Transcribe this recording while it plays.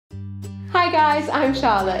Hi guys, I'm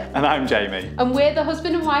Charlotte. And I'm Jamie. And we're the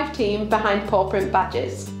husband and wife team behind Pawprint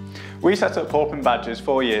Badges. We set up Pawprint Badges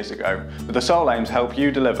 4 years ago with the sole aim to help you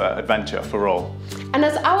deliver adventure for all. And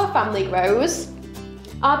as our family grows,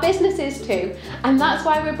 our business is too, and that's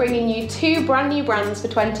why we're bringing you 2 brand new brands for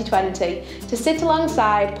 2020 to sit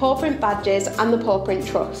alongside Pawprint Badges and the Pawprint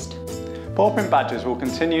Trust. Pawprint Badges will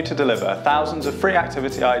continue to deliver thousands of free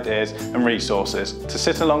activity ideas and resources to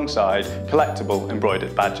sit alongside collectible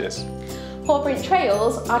embroidered badges. Pawprint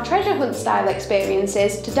Trails are treasure hunt style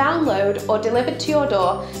experiences to download or delivered to your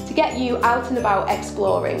door to get you out and about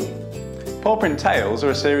exploring. Pawprint Tales are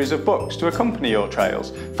a series of books to accompany your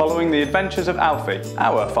trails, following the adventures of Alfie,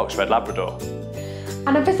 our fox red Labrador.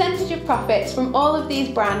 And a percentage of profits from all of these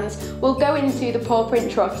brands will go into the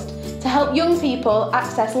Pawprint Trust to help young people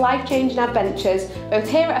access life-changing adventures both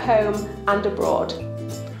here at home and abroad.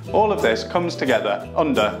 All of this comes together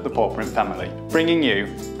under the Pawprint family, bringing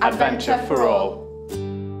you Adventure for All.